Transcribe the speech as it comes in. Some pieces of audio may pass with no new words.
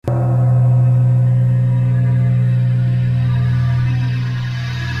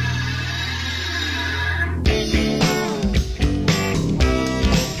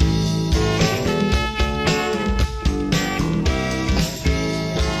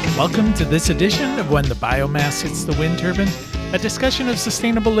Welcome to this edition of When the Biomass Hits the Wind Turbine, a discussion of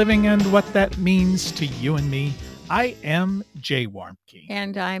sustainable living and what that means to you and me. I am Jay Warmke.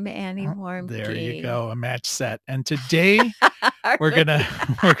 And I'm Annie Warmke. There you go, a match set. And today we're gonna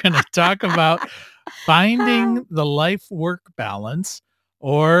talk about finding the life-work balance,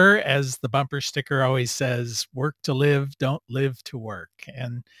 or as the bumper sticker always says, work to live, don't live to work.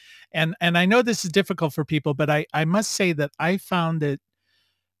 And I know this is difficult for people, but I must say that I found it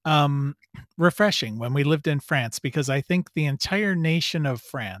refreshing when we lived in France, because I think the entire nation of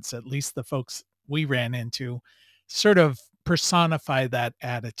France, at least the folks we ran into, sort of personify that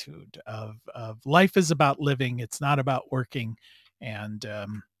attitude of life is about living, it's not about working. And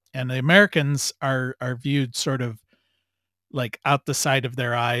the Americans are viewed sort of like out the side of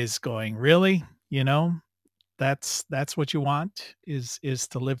their eyes, going, really, that's what you want, is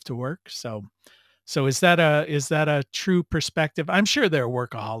to live to work. So is that a true perspective? I'm sure there are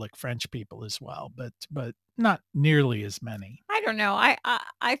workaholic French people as well, but not nearly as many. I don't know.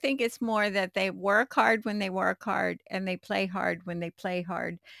 I think it's more that they work hard when they work hard and they play hard when they play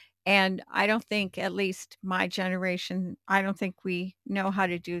hard. And I don't think, at least my generation, I don't think we know how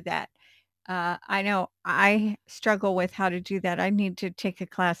to do that. I know I struggle with how to do that. I need to take a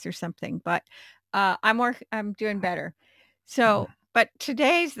class or something, but I'm doing better. So, but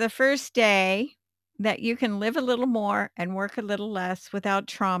today's the first day that you can live a little more and work a little less without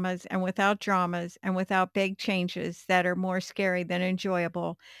traumas and without dramas and without big changes that are more scary than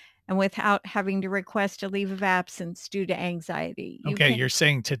enjoyable, and without having to request a leave of absence due to anxiety. You Okay, can you're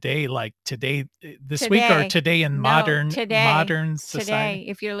saying today, like today, this week, or today. today in No, modern today. society? Today,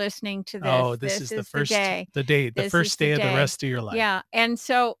 if you're listening to Oh, this, this this is the is the day. the This is first the day of the day. rest of your life. Yeah, and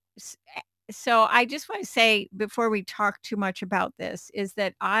so I just want to say, before we talk too much about this, is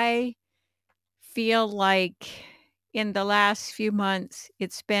that I feel like in the last few months,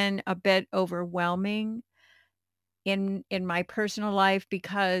 it's been a bit overwhelming in my personal life,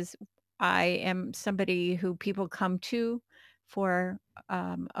 because I am somebody who people come to for,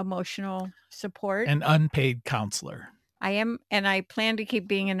 emotional support. An unpaid counselor. I am, and I plan to keep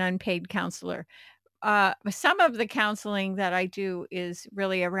being an unpaid counselor. Some of the counseling that I do is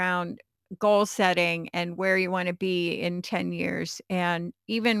really around goal setting and where you wanna be in 10 years, and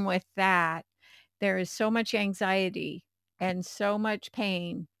even with that, there is so much anxiety and so much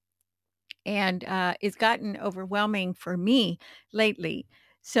pain, and, it's gotten overwhelming for me lately.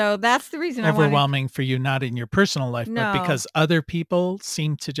 So that's the reason I wanted. Overwhelming for you, not in your personal life, but No. because other people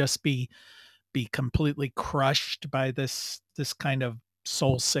seem to just be completely crushed by this kind of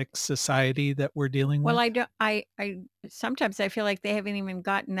soul sick society that we're dealing Well, with? I don't I sometimes I feel like they haven't even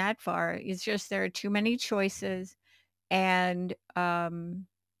gotten that far. It's just there are too many choices, and,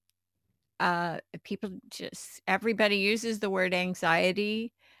 people just everybody uses the word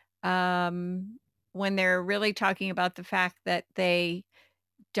anxiety, um, when they're really talking about the fact that they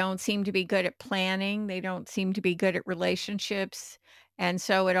don't seem to be good at planning, they don't seem to be good at relationships, and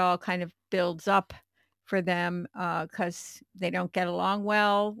so it all kind of builds up for them, because they don't get along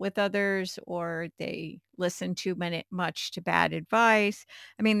well with others, or they listen too many much to bad advice.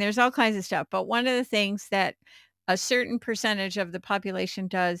 I mean, there's all kinds of stuff, but one of the things that a certain percentage of the population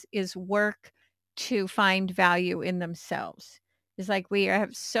does is work to find value in themselves. It's like we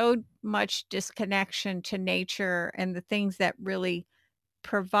have so much disconnection to nature and the things that really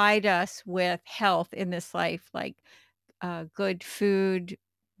provide us with health in this life, like good food,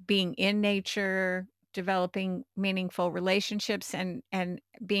 being in nature, developing meaningful relationships, and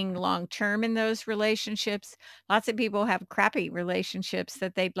being long term in those relationships. Lots of people have crappy relationships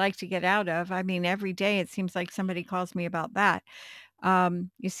that they'd like to get out of. I mean, every day it seems like somebody calls me about that.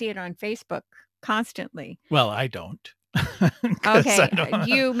 You see it on Facebook constantly. Well, I don't. 'Cause I Okay, don't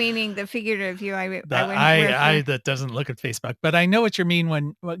you meaning the figurative you. the I wouldn't I refer. that doesn't look at Facebook, but I know what you mean.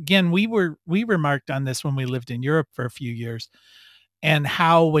 When, well, again, we remarked on this when we lived in Europe for a few years, and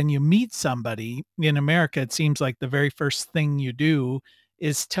how when you meet somebody in America, it seems like the very first thing you do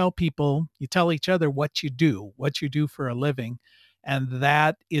is you tell each other what you do for a living, and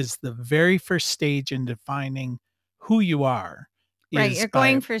that is the very first stage in defining who you are, Right, is you're by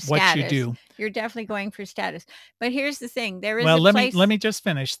going for what you status. do. You're definitely going for status. But here's the thing, there is Well, a let place. me just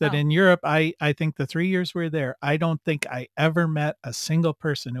finish that. Oh, In Europe, I think the 3 years we were there, I don't think I ever met a single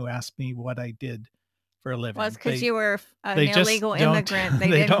person who asked me what I did for a well, it's living. because you were an They just illegal don't immigrant, they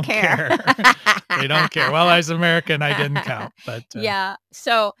they didn't don't care. care. They don't care. Well, I was American, I didn't count, Yeah,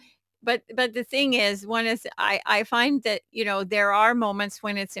 so but the thing is, one is I find that, there are moments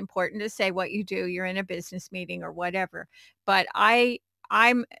when it's important to say what you do, you're in a business meeting or whatever, but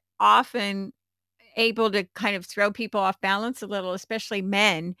I'm often able to kind of throw people off balance a little, especially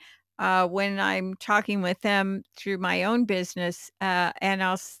men, when I'm talking with them through my own business,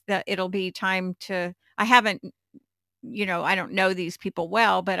 and it'll be time to. I haven't, I don't know these people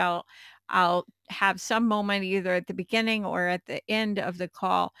well, but I'll have some moment either at the beginning or at the end of the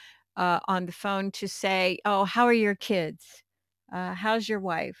call on the phone to say, "Oh, how are your kids? How's your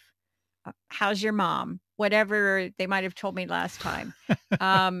wife? How's your mom?" Whatever they might have told me last time.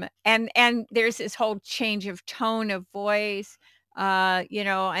 And there's this whole change of tone of voice,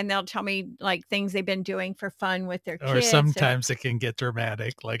 and they'll tell me like things they've been doing for fun with their Or kids. And sometimes it can get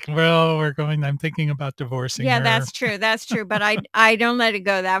dramatic, like, "Well, I'm thinking about divorcing yeah, her." that's true, but I don't let it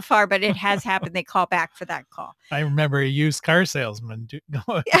go that far, but it has happened. They call back for that call. I remember a used car salesman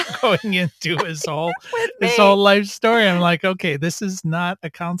going Yeah, going into with his whole me. life story. I'm like, "Okay, this is not a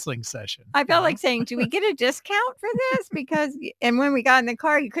counseling session," I you felt know? like saying, "Do we get a discount for this?" Because and when we got in the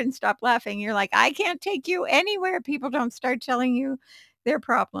car, you couldn't stop laughing. You're like, "I can't take you anywhere people don't start telling you their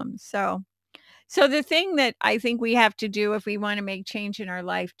problems." So the thing that I think we have to do if we wanna make change in our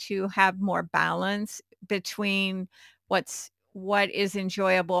life to have more balance between what is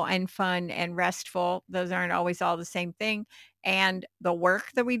enjoyable and fun and restful, those aren't always all the same thing, and the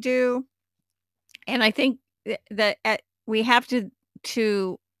work that we do, and I think that we have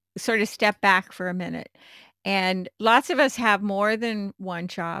to sort of step back for a minute. And lots of us have more than one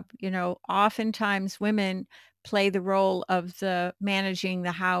job. Oftentimes women play the role of the managing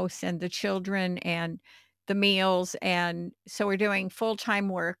the house and the children and the meals. And so we're doing full-time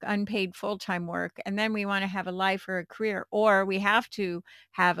work, unpaid full-time work. And then we want to have a life or a career, or we have to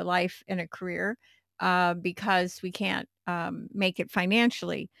have a life and a career because we can't make it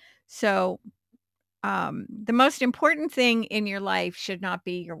financially. So the most important thing in your life should not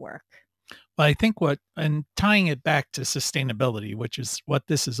be your work. Well, I think what and tying it back to sustainability, which is what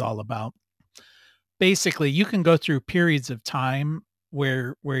this is all about. Basically, you can go through periods of time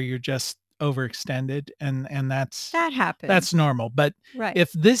where you're just overextended, and That that's happens. normal, but Right.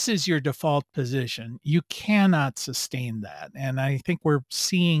 if this is your default position, you cannot sustain that, and I think we're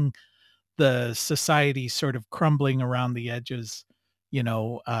seeing the society sort of crumbling around the edges.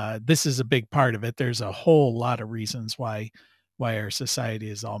 This is a big part of it. There's a whole lot of reasons why our society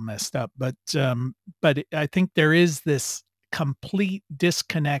is all messed up, I think there is this complete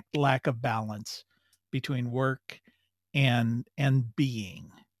disconnect, lack of balance between work and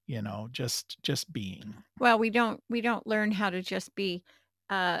being, just being. Well, we don't learn how to just be.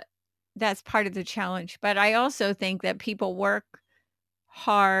 Uh, that's part of the challenge. But I also think that people work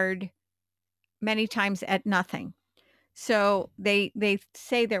hard many times at nothing. So they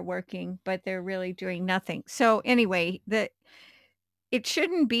say they're working, but they're really doing nothing. So anyway, it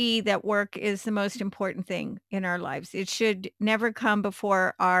shouldn't be that work is the most important thing in our lives. It should never come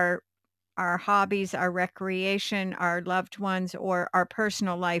before our hobbies, our recreation, our loved ones, or our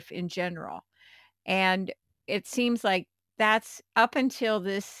personal life in general. And it seems like that's up until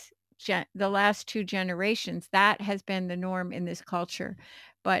the last 2 generations, that has been the norm in this culture.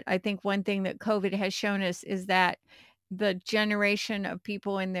 But I think one thing that COVID has shown us is that the generation of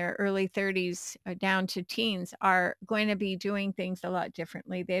people in their early 30s, down to teens are going to be doing things a lot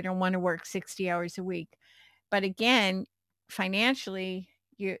differently. They don't wanna work 60 hours a week. But again, financially,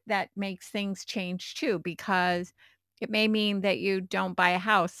 that makes things change too, because it may mean that you don't buy a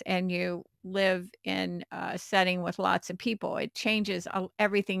house and you live in a setting with lots of people. It changes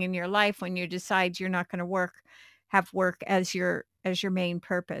everything in your life when you decide you're not going to have work as your main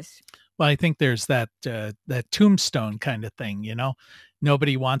purpose. Well, I think there's that tombstone kind of thing,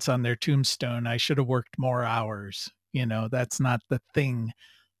 Nobody wants on their tombstone, "I should have worked more hours." That's not the thing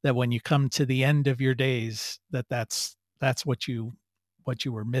that when you come to the end of your days, that's what you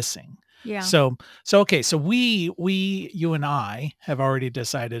were missing. Yeah. So okay, so you and I have already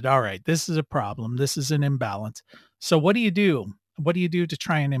decided, all right, this is a problem, this is an imbalance. So what do you do? What do you do to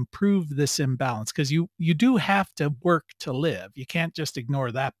try and improve this imbalance? Because you do have to work to live. You can't just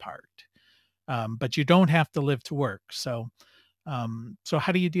ignore that part. But you don't have to live to work. So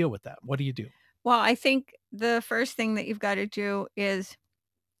how do you deal with that? What do you do? Well, I think the first thing that you've got to do is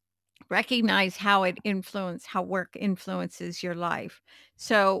recognize how work influences your life.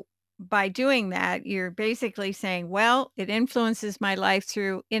 So by doing that, you're basically saying, well, it influences my life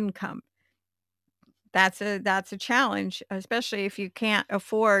through income. That's a challenge, especially if you can't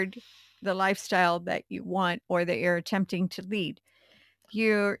afford the lifestyle that you want or that you're attempting to lead.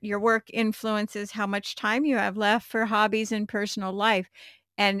 Your work influences how much time you have left for hobbies and personal life.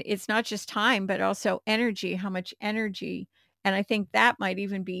 And it's not just time, but also energy, how much energy. And I think that might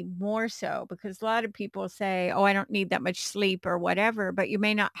even be more so because a lot of people say, oh, I don't need that much sleep or whatever, but you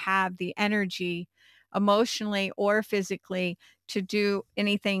may not have the energy. emotionally or physically to do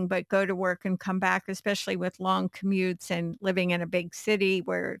anything but go to work and come back, especially with long commutes and living in a big city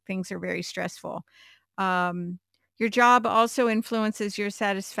where things are very stressful. Um, your job also influences your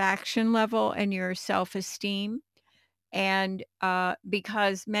satisfaction level and your self-esteem. And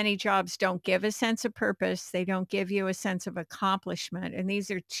because many jobs don't give a sense of purpose, they don't give you a sense of accomplishment. And these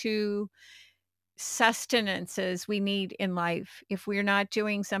are two sustenances we need in life. If we're not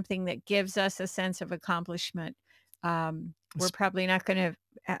doing something that gives us a sense of accomplishment, we're Es- probably not going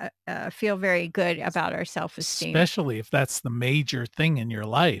to feel very good about our self esteem. Especially if that's the major thing in your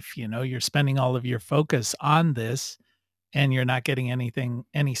life, you're spending all of your focus on this and you're not getting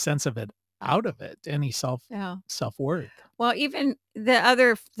any sense of it out of it, any Yeah. self-worth. Well, even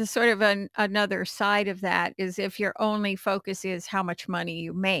the sort of another side of that is if your only focus is how much money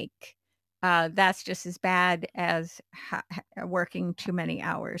you make, that's just as bad as working too many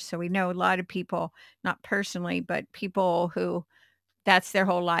hours. So we know a lot of people, not personally, but people who that's their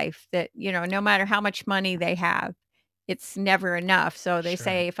whole life that, no matter how much money they have, it's never enough. So they Sure.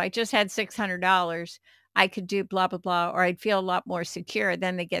 say, if I just had $600, I could do blah, blah, blah, or I'd feel a lot more secure.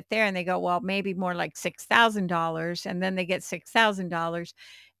 Then they get there and they go, well, maybe more like $6,000. And then they get $6,000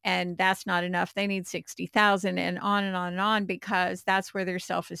 and that's not enough. They need 60,000 and on and on and on because that's where their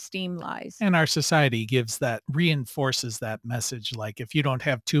self-esteem lies. And our society reinforces that message, like, if you don't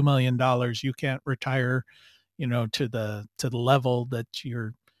have $2 million, you can't retire, to the level that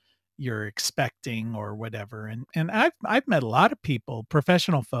you're expecting or whatever. And I've met a lot of people,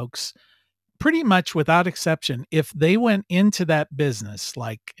 professional folks, pretty much without exception, if they went into that business,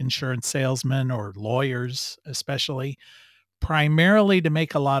 like insurance salesmen or lawyers, especially, primarily to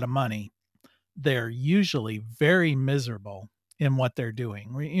make a lot of money, they're usually very miserable in what they're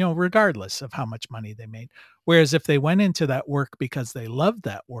doing, regardless of how much money they made. Whereas if they went into that work because they loved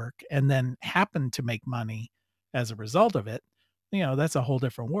that work and then happened to make money as a result of it, that's a whole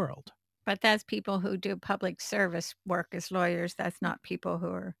different world. But that's people who do public service work as lawyers. That's not people who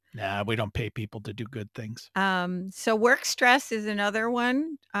are. Nah, we don't pay people to do good things. So work stress is another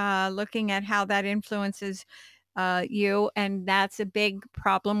one, looking at how that influences you. And that's a big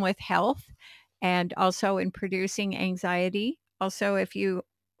problem with health and also in producing anxiety. Also, if you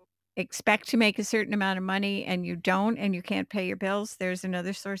expect to make a certain amount of money and you don't and you can't pay your bills, there's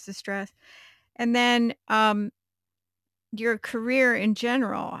another source of stress. And then your career in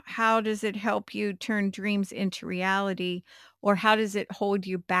general, how does it help you turn dreams into reality or how does it hold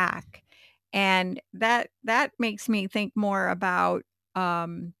you back? And that makes me think more about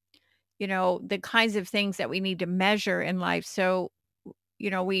um, the kinds of things that we need to measure in life. So,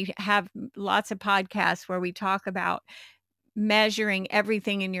 we have lots of podcasts where we talk about measuring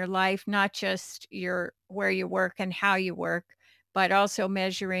everything in your life, not just your where you work and how you work, but also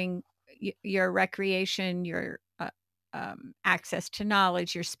measuring your recreation, your access to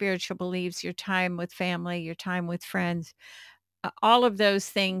knowledge, your spiritual beliefs, your time with family, your time with friends, all of those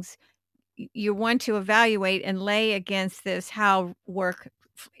things you want to evaluate and lay against this how work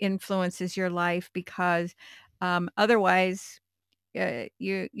influences your life because otherwise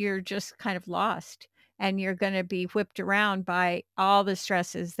you're just kind of lost and you're going to be whipped around by all the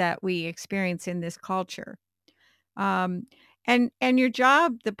stresses that we experience in this culture. Um, and your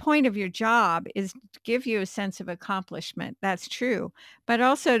job, the point of your job is to give you a sense of accomplishment. That's true, but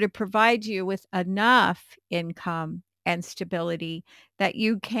also to provide you with enough income and stability that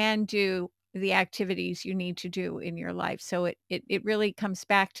you can do the activities you need to do in your life. So it really comes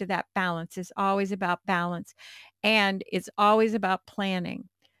back to that balance. It's always about balance, and it's always about planning.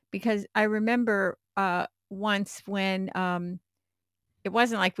 Because I remember once when it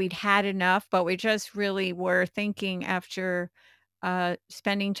wasn't like we'd had enough, but we just really were thinking after,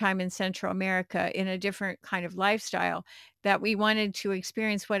 spending time in Central America in a different kind of lifestyle, that we wanted to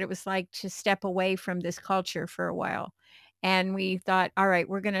experience what it was like to step away from this culture for a while. And we thought, "All right,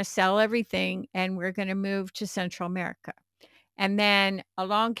 we're gonna sell everything and we're gonna move to Central America." And then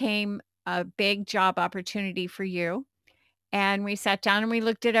along came a big job opportunity for you, and we sat down and we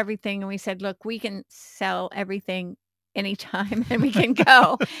looked at everything and we said, "Look, we can sell everything anytime and we can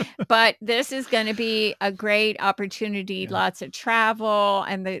go, but this is gonna be a great opportunity, Yeah. lots of travel,"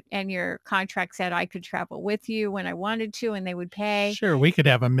 and your contract said I could travel with you when I wanted to and they would pay. Sure, we could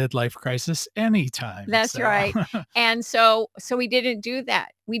have a midlife crisis anytime, That's so right. And so we didn't do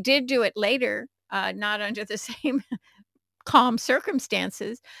that. We did do it later, not under the same calm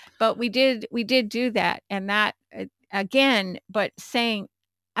circumstances, but we did do that, and that, again, but saying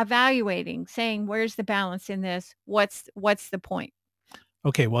evaluating, saying, "Where's the balance in this? What's the point?"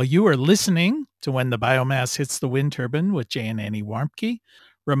 Okay, well, you are listening to When the Biomass Hits the Wind Turbine with Jay and Annie Warmke.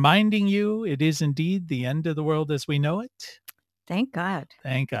 reminding you it is indeed the end of the world as we know it. Thank God.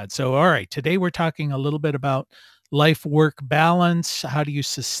 Thank God. So, all right, today we're talking a little bit about life work balance. How do you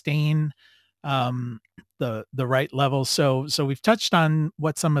sustain um, the right level? So we've touched on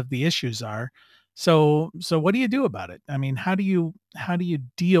what some of the issues are. So what do you do about it? I mean, how do you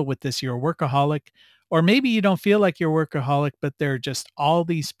deal with this? You're a workaholic, or maybe you don't feel like you're a workaholic, but there are just all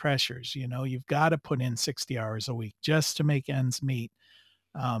these pressures. You've got to put in 60 hours a week just to make ends meet.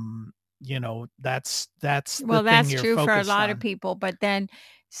 Um, that's the Well, thing that's you're true for a focused lot of on. people, but then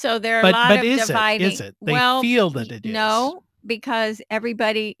so there are a lot But of is it? dividing. Is it? They Well, feel that it is. no, because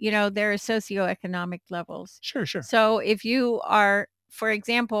everybody, there are socioeconomic levels. Sure, sure. So if you are, for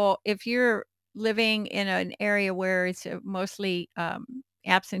example, if you're living in an area where it's mostly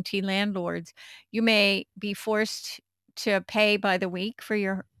absentee landlords, you may be forced to pay by the week for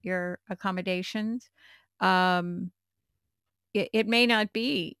your accommodations. Um, it may not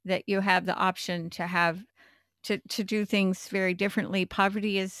be that you have the option to have to do things very differently.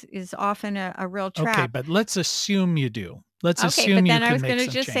 Poverty is often a real Okay, trap. but let's assume you do. Let's Okay, assume but you then I can was make gonna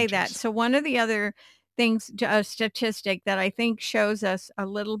some just say that. changes. So one of the other things, a statistic that I think shows us a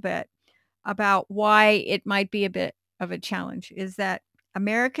little bit about why it might be a bit of a challenge is that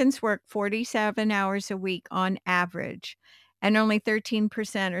Americans work 47 hours a week on average, and only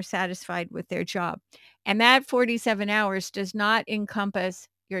 13% are satisfied with their job. And that 47 hours does not encompass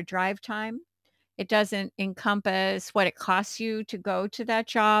your drive time. It doesn't encompass what it costs you to go to that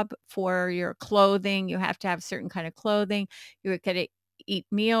job for your clothing. You have to have certain kind of clothing. You gotta eat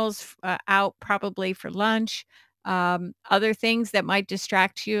meals, out probably for lunch, other things that might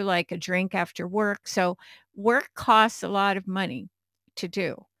distract you, like a drink after work. So work costs a lot of money to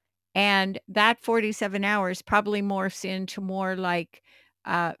do, and that 47 hours probably morphs into more like,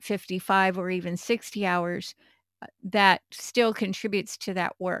 55 or even 60 hours that still contributes to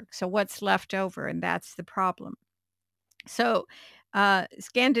that work. So what's left over, and that's the problem. So,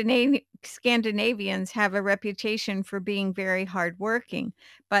 Scandinavians have a reputation for being very hardworking,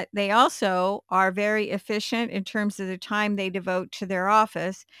 but they also are very efficient in terms of the time they devote to their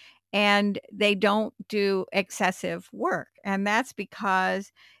office, and they don't do excessive work. And that's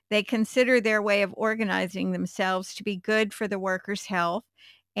because they consider their way of organizing themselves to be good for the workers' health.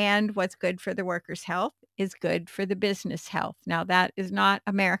 And what's good for the workers' health is good for the business health. Now, that is not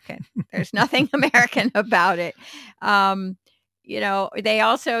American. There's nothing American about it. Um, they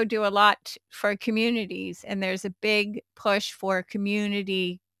also do a lot for communities, and there's a big push for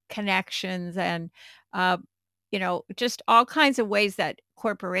community connections and, uh, just all kinds of ways that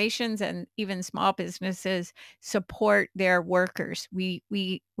corporations and even small businesses support their workers. We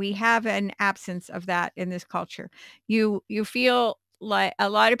have an absence of that in this culture. You feel like a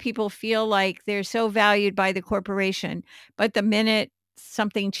lot of people feel like they're so valued by the corporation, but the minute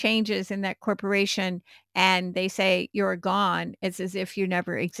something changes in that corporation and they say you're gone, it's as if you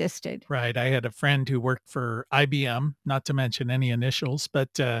never existed. Right. I had a friend who worked for IBM, not to mention any initials, but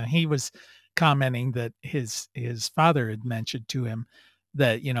he was commenting that his father had mentioned to him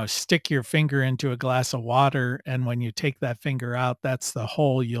that, stick your finger into a glass of water, and when you take that finger out, that's the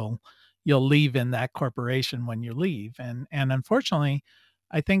hole you'll leave in that corporation when you leave. And unfortunately,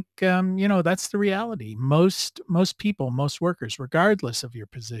 I think that's the reality. Most people, most workers, regardless of your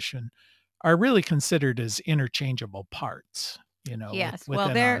position, are really considered as interchangeable parts, Yes, well,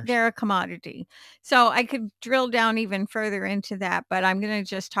 within ours. they're a commodity. So I could drill down even further into that, but I'm gonna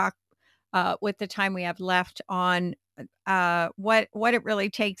just talk, with the time we have left on, what it really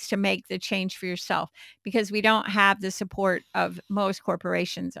takes to make the change for yourself, because we don't have the support of most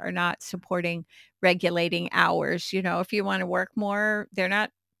corporations are not supporting regulating hours. If you wanna work more, they're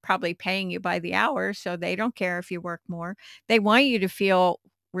not probably paying you by the hour, so they don't care if you work more. They want you to feel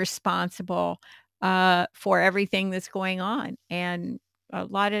responsible for everything that's going on, and a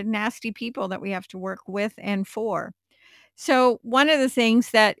lot of nasty people that we have to work with and for. So, one of the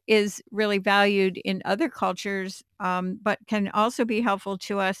things that is really valued in other cultures, but can also be helpful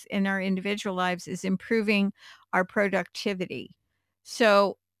to us in our individual lives, is improving our productivity.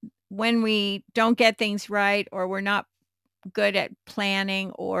 So, when we don't get things right, or we're not good at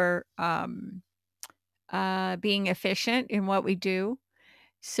planning or being efficient in what we do,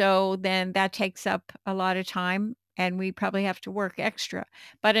 so then that takes up a lot of time and we probably have to work extra.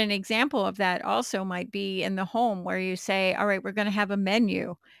 But an example of that also might be in the home where you say, all right, we're going to have a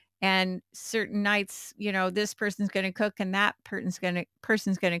menu, and certain nights, this person's going to cook and that person's going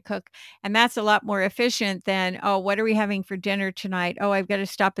to cook. And that's a lot more efficient than, oh, what are we having for dinner tonight? Oh, I've got to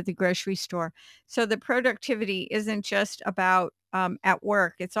stop at the grocery store. So the productivity isn't just about at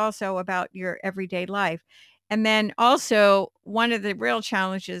work. It's also about your everyday life. And then also, one of the real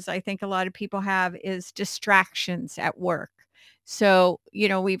challenges I think a lot of people have is distractions at work. So,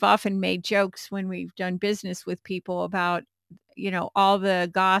 we've often made jokes when we've done business with people about, all the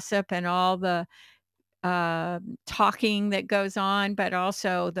gossip and all the talking that goes on, but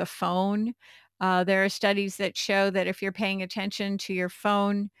also the phone. There are studies that show that if you're paying attention to your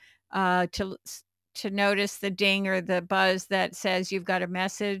phone, to notice the ding or the buzz that says you've got a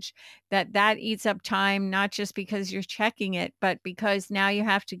message, that eats up time, not just because you're checking it, but because now you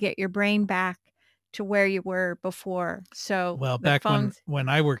have to get your brain back to where you were before. So Well, the back when phones, when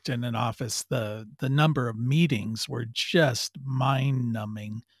I worked in an office, the number of meetings were just mind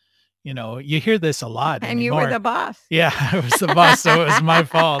numbing. You hear this a lot and you were anymore. the boss. Yeah, I was the boss, so it was my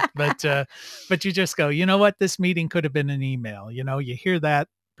fault. But you just go, you know what? This meeting could have been an email. You hear that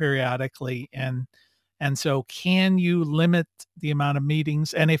periodically, and so can you limit the amount of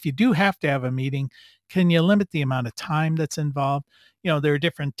meetings? And if you do have to have a meeting, can you limit the amount of time that's involved? There are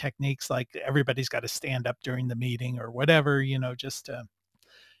different techniques, like everybody's got to stand up during the meeting or whatever. Just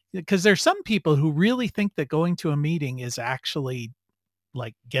because there's some people who really think that going to a meeting is actually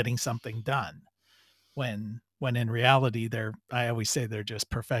like getting something done when in reality I always say they're just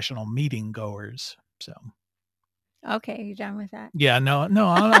professional meeting goers. So Okay, you done with that? yeah, no,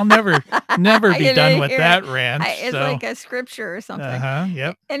 I'll never I be done didn't with hear it. that rant. It's So like a scripture or something. uh-huh,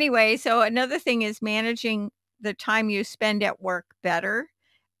 yep. Anyway, so another thing is managing the time you spend at work better.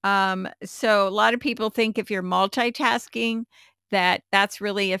 So a lot of people think if you're multitasking, that that's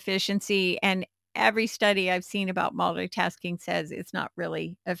really efficiency, and every study I've seen about multitasking says it's not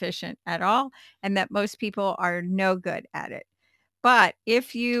really efficient at all, and that most people are no good at it. But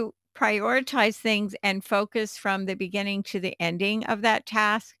if you prioritize things and focus from the beginning to the ending of that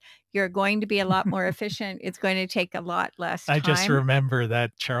task, you're going to be a lot more efficient. It's going to take a lot less I just time. remember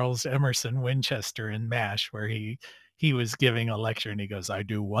that Charles Emerson Winchester in MASH where he was giving a lecture and he goes, "I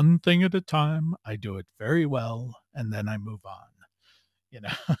do one thing at a time. I do it very well, and then I move on." You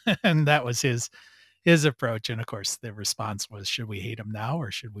know, and that was his approach. And of course, the response was, "Should we hate him now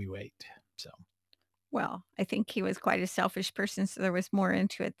or should we wait?" So Well, I think he was quite a selfish person, so there was more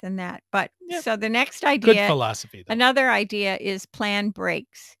into it than that. But yeah, so the next good idea philosophy though. another idea is plan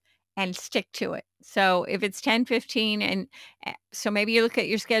breaks and stick to it. So if it's 10:15 and so maybe you look at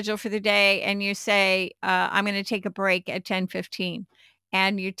your schedule for the day and you say, I'm going to take a break at 10:15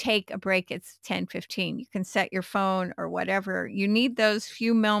 and you take a break at 10:15. You can set your phone or whatever. You need those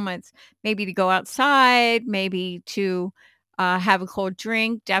few moments maybe to go outside, maybe to have a cold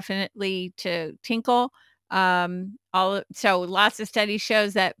drink, definitely to tinkle. So lots of studies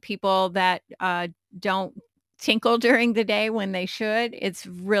shows that people that don't tinkle during the day when they should, it's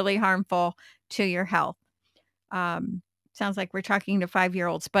really harmful to your health. Um, Sounds like we're talking to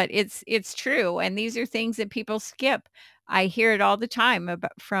 5-year-olds, but it's true, and these are things that people skip. I hear it all the time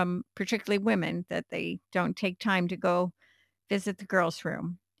about from particularly women that they don't take time to go visit the girls'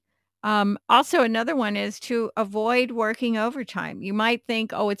 room. Also, another one is to avoid working overtime. You might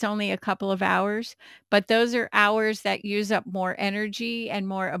think, oh, it's only a couple of hours, but those are hours that use up more energy and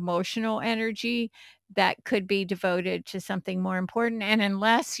more emotional energy that could be devoted to something more important. And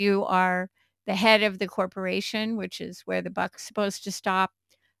unless you are the head of the corporation, which is where the buck's supposed to stop,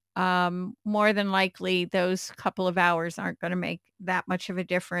 more than likely those couple of hours aren't going to make that much of a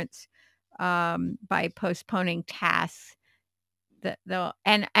difference by postponing tasks the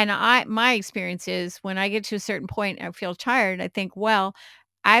and I my experience is when I get to a certain point and I feel tired, I think, "Well,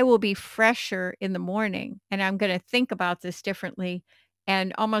 I will be fresher in the morning, and I'm gonna think about this differently."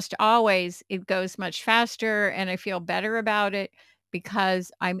 And almost always, it goes much faster, and I feel better about it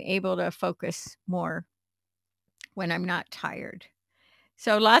because I'm able to focus more when I'm not tired.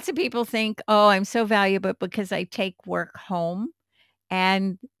 So lots of people think, "Oh, I'm so valuable because I take work home."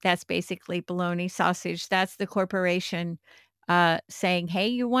 And that's basically bologna sausage. That's the corporation, saying, "Hey,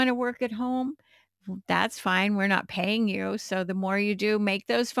 you wanna work at home? That's fine, we're not paying you, so the more you do, make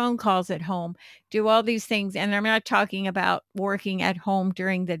those phone calls at home, do all these things," and I'm not talking about working at home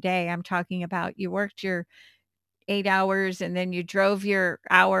during the day, I'm talking about you worked your 8 hours and then you drove your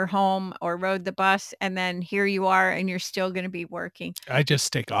hour home or rode the bus, and then here you are, and you're still gonna be working. I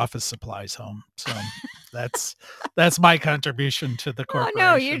just take office supplies home. So that's that's my contribution to the Oh,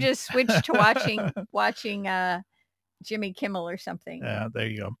 no, you corporation. just switched to watching, Jimmy Kimmel or something. Yeah, there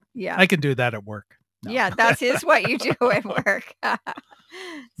you go. Yeah. I can do that at work. No. Yeah, that is what you do at work.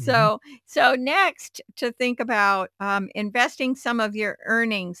 Mhm. So next to think about, investing some of your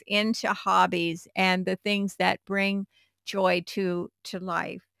earnings into hobbies and the things that bring joy to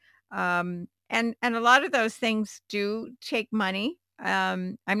life. And a lot of those things do take money.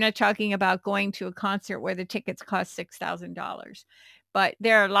 I'm not talking about going to a concert where the tickets cost $6,000, but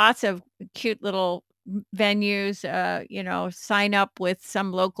there are lots of cute little venues. Sign up with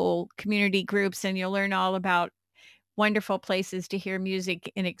some local community groups, and you'll learn all about wonderful places to hear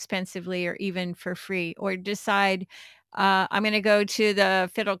music inexpensively or even for free. Or decide, I'm going to go to the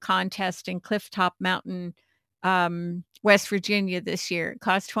fiddle contest in Clifftop Mountain, West Virginia this year. It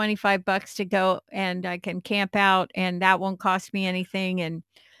costs $25 to go, and I can camp out, and that won't cost me anything, and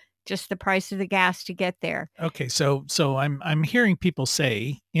just the price of the gas to get there. Okay, so I'm hearing people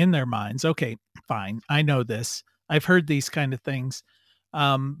say in their minds, "Okay, fine. I know this. I've heard these kind of things.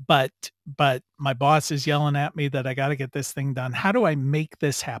 But my boss is yelling at me that I got to get this thing done. How do I make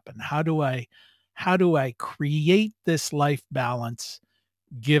this happen? How do I create this life balance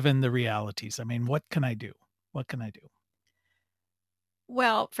given the realities? I mean, what can I do? What can I do?"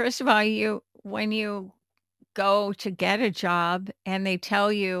 Well, first of all, when you go to get a job and they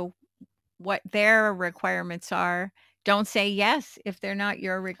tell you what their requirements are, don't say yes if they're not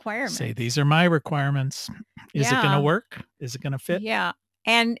your Say, requirements. "These are my requirements. Is it gonna Yeah, work? Is it gonna fit?" yeah.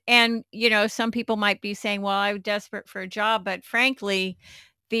 And some people might be saying, "Well, I'm desperate for a job," but frankly,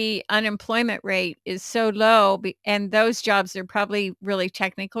 the unemployment rate is so low, and those jobs are probably really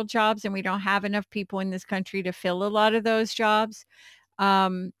technical jobs, and we don't have enough people in this country to fill a lot of those jobs.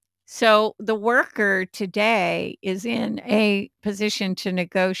 Um, so the worker today is in a position to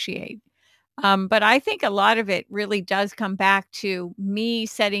negotiate. But I think a lot of it really does come back to me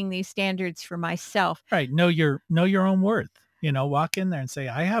setting these standards for myself. Right, know your own worth. Walk in there and say,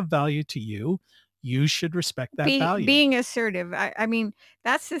 "I have value to you. You should respect that value." Being assertive. I mean,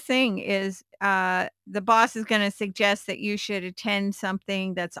 that's the thing is, the boss is gonna suggest that you should attend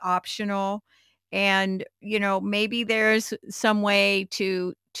something that's optional, and, maybe there's some way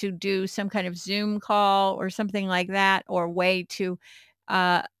to do some kind of Zoom call or something like that, or way to,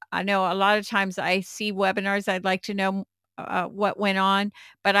 uh I know a lot of times I see webinars, I'd like to know, what went on,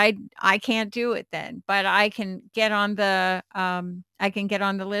 but I can't do it then, but I can get on the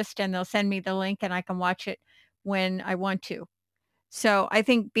list, and they'll send me the link, and I can watch it when I want to. So, I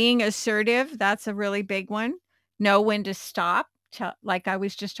think being assertive, that's a really big one. Know when to stop, like I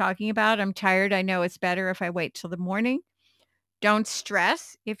was just talking about, "I'm tired, I know it's better if I wait till the morning." Don't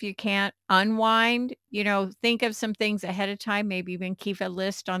stress if you can't unwind, think of some things ahead of time, maybe even keep a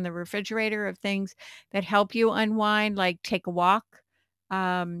list on the refrigerator of things that help you unwind, like take a walk,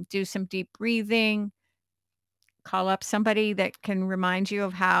 do some deep breathing, call up somebody that can remind you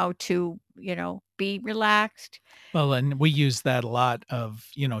of how to, be relaxed. Well, and we use that a lot of,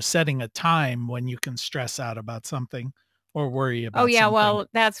 setting a time when you can stress out about something or worry Oh, about yeah, something. well,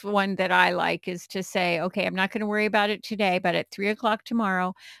 that's one that I like is to say, "Okay, I'm not gonna worry about it today, but at 3 o'clock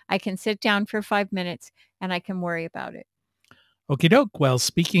tomorrow, I can sit down for 5 minutes and I can worry about it." Okie doke. Well,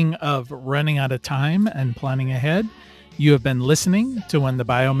 speaking of running out of time and planning ahead, you have been listening to When the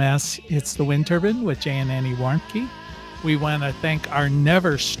Biomass Hits the Wind Turbine with Jay and Annie Warmke. We want to thank our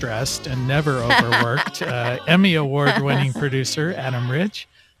never stressed and never overworked Emmy Award winning producer, Adam Rich.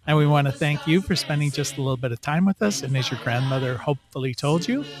 And we want to thank you for spending just a little bit of time with us. And as your grandmother hopefully told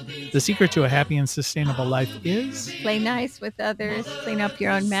you, the secret to a happy and sustainable life is Play nice with others, clean up your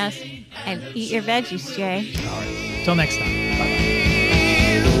own mess, and eat your veggies, Jay. till next time. Bye.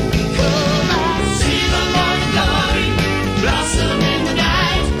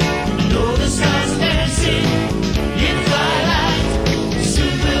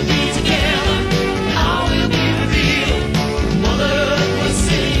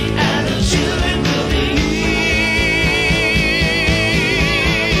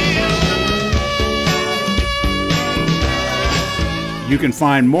 You can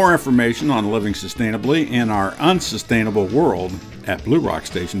find more information on living sustainably in our unsustainable world at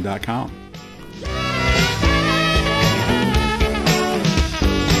bluerockstation.com.